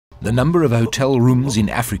The number of hotel rooms in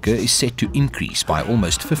Africa is set to increase by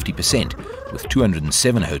almost 50%, with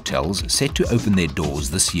 207 hotels set to open their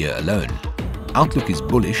doors this year alone. Outlook is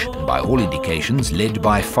bullish and by all indications led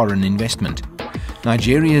by foreign investment.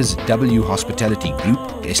 Nigeria's W Hospitality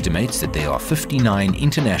Group estimates that there are 59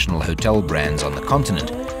 international hotel brands on the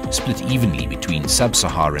continent, split evenly between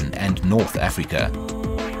sub-Saharan and North Africa.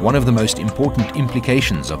 One of the most important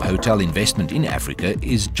implications of hotel investment in Africa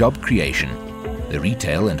is job creation. The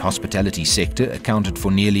retail and hospitality sector accounted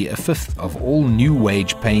for nearly a fifth of all new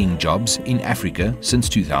wage-paying jobs in Africa since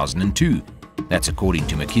 2002. That's according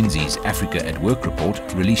to McKinsey's Africa at Work report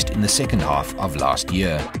released in the second half of last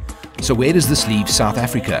year. So where does this leave South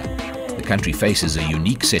Africa? The country faces a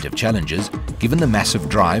unique set of challenges given the massive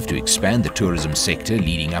drive to expand the tourism sector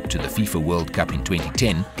leading up to the FIFA World Cup in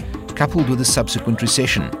 2010, coupled with a subsequent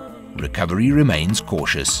recession. Recovery remains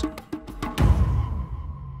cautious.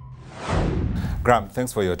 Graham,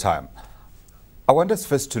 thanks for your time. I want us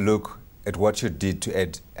first to look at what you did to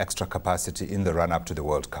add extra capacity in the run-up to the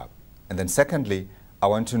World Cup. And then secondly, I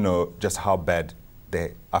want to know just how bad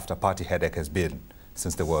the after-party headache has been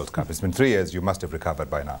since the World Cup. It's been 3 years, you must have recovered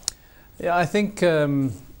by now. Yeah, I think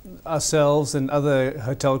ourselves and other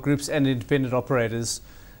hotel groups and independent operators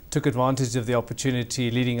took advantage of the opportunity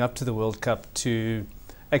leading up to the World Cup to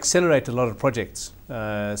accelerate a lot of projects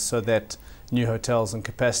so that new hotels and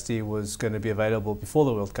capacity was going to be available before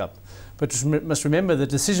the World Cup. But you must remember the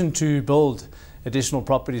decision to build additional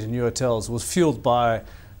properties and new hotels was fueled by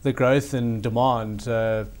the growth in demand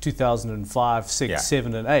 2005, 6,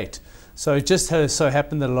 7 and 8. So it just so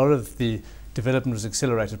happened that a lot of the development was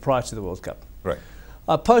accelerated prior to the World Cup. Right.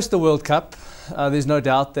 Post the World Cup, there's no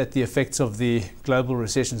doubt that the effects of the global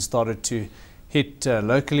recession started to hit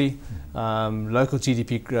locally. Local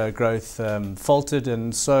GDP growth faltered,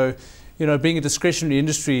 and so, you know, being a discretionary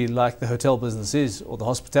industry like the hotel business is, or the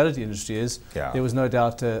hospitality industry is, there was no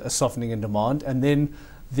doubt a softening in demand, and then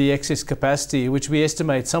the excess capacity, which we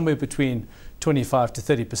estimate somewhere between 25 to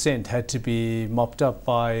 30%, had to be mopped up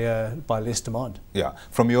by less demand. Yeah.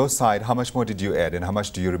 From your side, how much more did you add, and how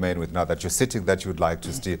much do you remain with now that you're sitting that you would like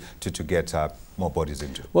to get more bodies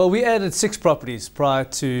into? Well, we added 6 properties prior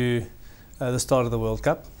to the start of the World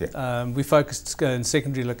Cup. We focused in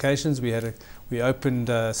secondary locations. We opened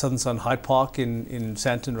Southern Sun Hyde Park in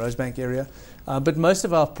Sandton, Rosebank area, but most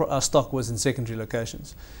of our stock was in secondary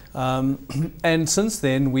locations. And since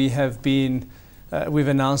then, we have been we've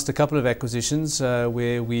announced a couple of acquisitions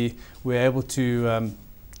where we were able to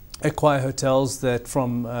acquire hotels that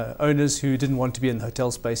from owners who didn't want to be in the hotel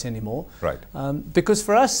space anymore. Right. Because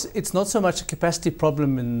for us, it's not so much a capacity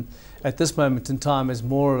problem at this moment in time as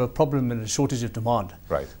more of a problem and a shortage of demand.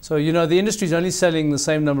 Right. So, you know, the industry is only selling the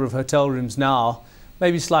same number of hotel rooms now,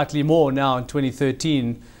 maybe slightly more now in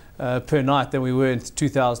 2013 per night than we were in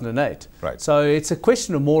 2008. Right. So it's a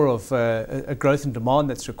question of more of a growth in demand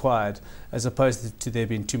that's required as opposed to there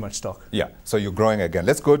being too much stock. Yeah, so you're growing again.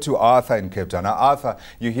 Let's go to Arthur in Cape Town. Now, Arthur,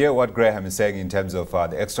 you hear what Graham is saying in terms of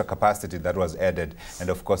the extra capacity that was added, and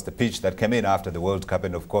of course the pitch that came in after the World Cup,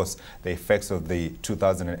 and of course the effects of the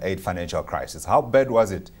 2008 financial crisis. How bad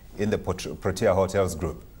was it in the Protea Hotels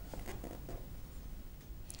group?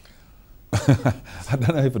 I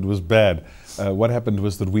don't know if it was bad. What happened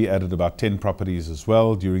was that we added about 10 properties as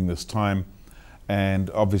well during this time, and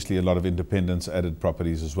obviously a lot of independents added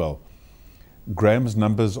properties as well. Graham's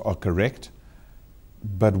numbers are correct,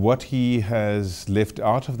 but what he has left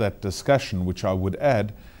out of that discussion, which I would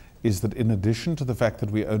add, is that in addition to the fact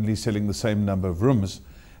that we're only selling the same number of rooms,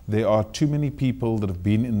 there are too many people that have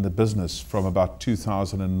been in the business from about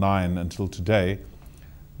 2009 until today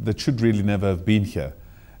that should really never have been here.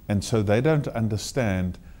 And so they don't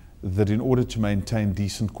understand that in order to maintain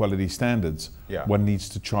decent quality standards, one needs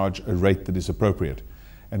to charge a rate that is appropriate.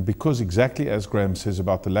 And because exactly as Graham says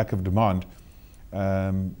about the lack of demand,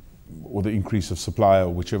 or the increase of supply, or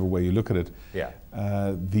whichever way you look at it,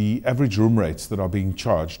 the average room rates that are being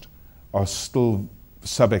charged are still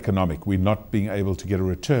sub-economic. We're not being able to get a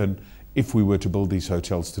return if we were to build these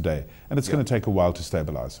hotels today. And it's going to take a while to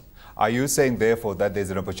stabilize. Are you saying, therefore, that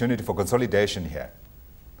there's an opportunity for consolidation here?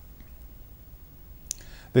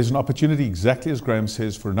 There's an opportunity, exactly as Graham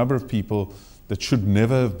says, for a number of people that should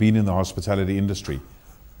never have been in the hospitality industry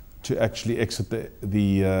to actually exit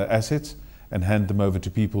the assets and hand them over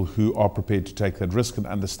to people who are prepared to take that risk and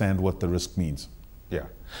understand what the risk means. Yeah.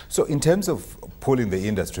 So in terms of pulling the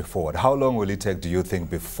industry forward, how long will it take, do you think,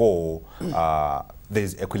 before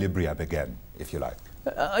there's equilibrium again, if you like?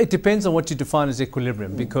 It depends on what you define as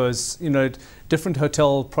equilibrium, because, you know, different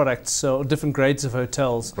hotel products or different grades of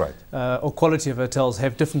hotels or quality of hotels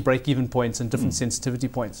have different break-even points and different sensitivity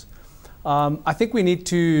points. I think we need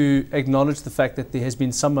to acknowledge the fact that there has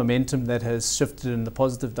been some momentum that has shifted in the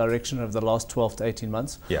positive direction over the last 12 to 18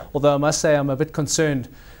 months. Yeah. Although I must say I'm a bit concerned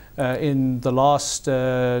in the last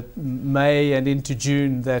May and into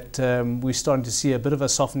June that we're starting to see a bit of a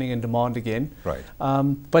softening in demand again. Right.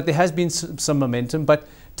 But there has been some momentum. But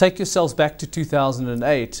take yourselves back to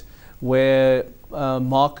 2008, where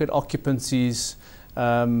market occupancies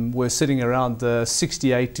we're sitting around the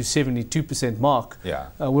 68 to 72% mark. Yeah.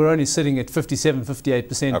 We're only sitting at 57,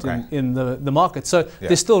 58% Okay. in the market. So Yeah.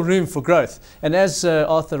 there's still room for growth. And as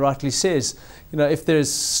Arthur rightly says, if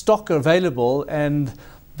there's stock available and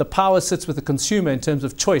the power sits with the consumer in terms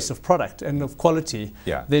of choice of product and of quality,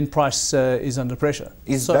 Yeah. then price is under pressure.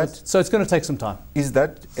 So it's going to take some time. Is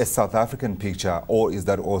that a South African picture, or is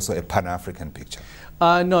that also a Pan-African picture?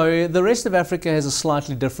 No, the rest of Africa has a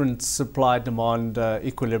slightly different supply-demand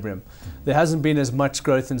equilibrium. There hasn't been as much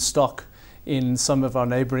growth in stock in some of our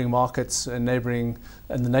neighbouring markets and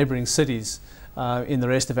the neighbouring cities in the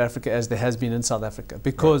rest of Africa as there has been in South Africa,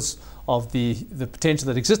 because of the potential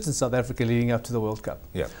that exists in South Africa leading up to the World Cup.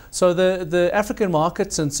 Yeah. So the African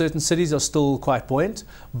markets and certain cities are still quite buoyant,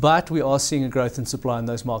 but we are seeing a growth in supply in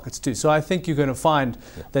those markets too. So I think you're going to find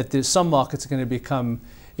that there's some markets are going to become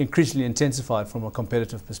increasingly intensified from a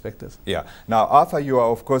competitive perspective. Yeah. Now, Arthur, you are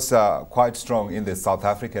of course quite strong in the South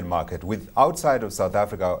African market. With outside of South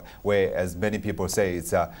Africa, where, as many people say,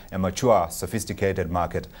 it's a mature, sophisticated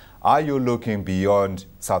market, are you looking beyond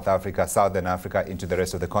South Africa, Southern Africa, into the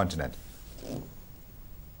rest of the continent?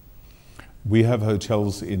 We have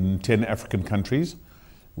hotels in 10 African countries.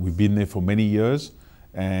 We've been there for many years,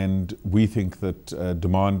 and we think that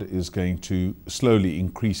demand is going to slowly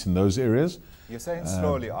increase in those areas. You're saying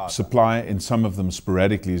slowly, Arthur. Supply in some of them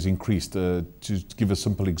sporadically has increased. To give a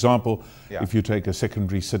simple example, if you take a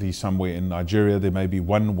secondary city somewhere in Nigeria, there may be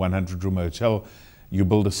one 100-room hotel. You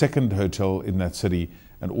build a second hotel in that city,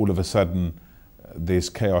 and all of a sudden there's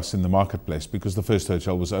chaos in the marketplace because the first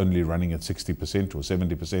hotel was only running at 60% or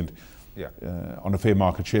 70%. Yeah. On a fair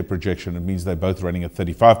market share projection, it means they're both running at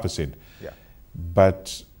 35%. Yeah.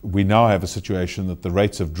 But we now have a situation that the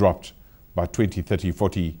rates have dropped by 20, 30,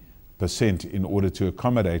 40% in order to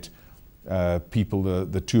accommodate people,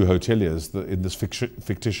 the two hoteliers, in this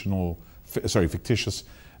fictitious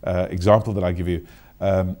example that I give you,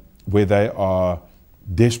 where they are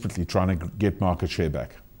desperately trying to get market share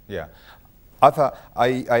back. Yeah. Arthur,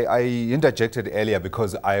 I interjected earlier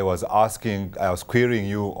because I was querying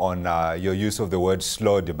you on your use of the word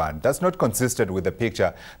slow demand. That's not consistent with the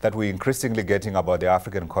picture that we're increasingly getting about the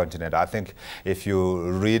African continent. I think if you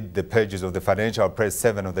read the pages of the financial press,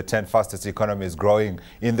 7 of the 10 fastest economies growing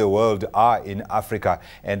in the world are in Africa.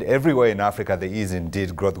 And everywhere in Africa there is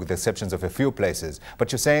indeed growth, with exceptions of a few places.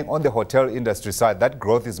 But you're saying on the hotel industry side, that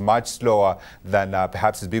growth is much slower than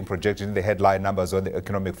perhaps is being projected in the headline numbers on the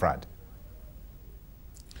economic front.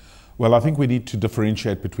 Well, I think we need to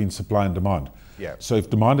differentiate between supply and demand. Yeah. So if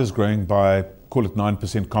demand is growing by, call it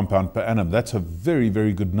 9% compound per annum, that's a very,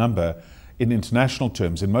 very good number in international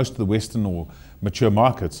terms. In most of the Western or mature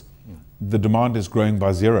markets, the demand is growing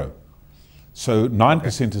by 0. So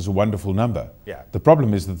 9% is a wonderful number. Yeah. The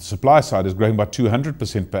problem is that the supply side is growing by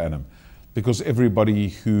 200% per annum, because everybody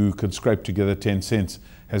who can scrape together 10 cents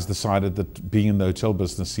has decided that being in the hotel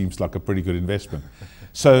business seems like a pretty good investment.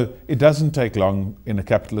 So it doesn't take long in a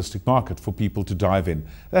capitalistic market for people to dive in.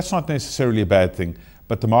 That's not necessarily a bad thing,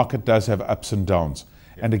 but the market does have ups and downs.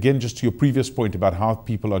 Yeah. And again, just to your previous point about how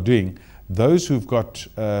people are doing, those who've got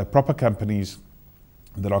proper companies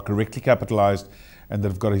that are correctly capitalized and that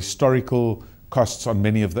have got historical costs on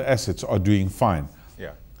many of the assets are doing fine.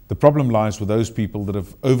 Yeah. The problem lies with those people that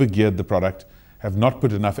have overgeared the product, have not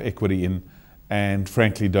put enough equity in, and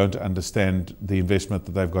frankly don't understand the investment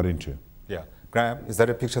that they've got into. Yeah. Graham, is that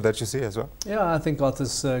a picture that you see as well? Yeah, I think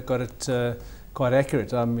Arthur's got it quite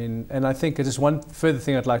accurate. I mean, and I think just one further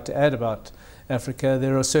thing I'd like to add about Africa,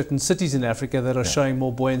 there are certain cities in Africa that are showing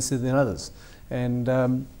more buoyancy than others. And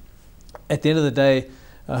at the end of the day,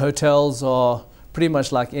 hotels are pretty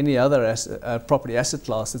much like any other property asset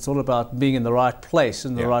class. It's all about being in the right place,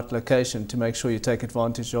 in the right location, to make sure you take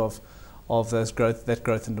advantage of that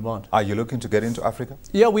growth in demand. Are you looking to get into Africa?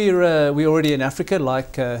 Yeah, we're already in Africa,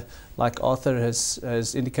 like Arthur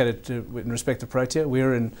has indicated in respect to Protea.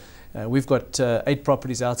 We've got 8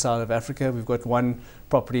 properties outside of Africa. We've got 1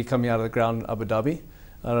 property coming out of the ground in Abu Dhabi.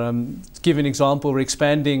 To give an example, we're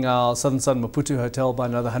expanding our Southern Sun Maputo hotel by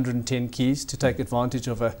another 110 keys to take advantage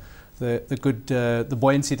of the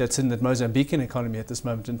buoyancy that's in the Mozambican economy at this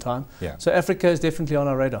moment in time. Yeah. So Africa is definitely on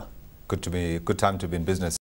our radar. Good time to be in business.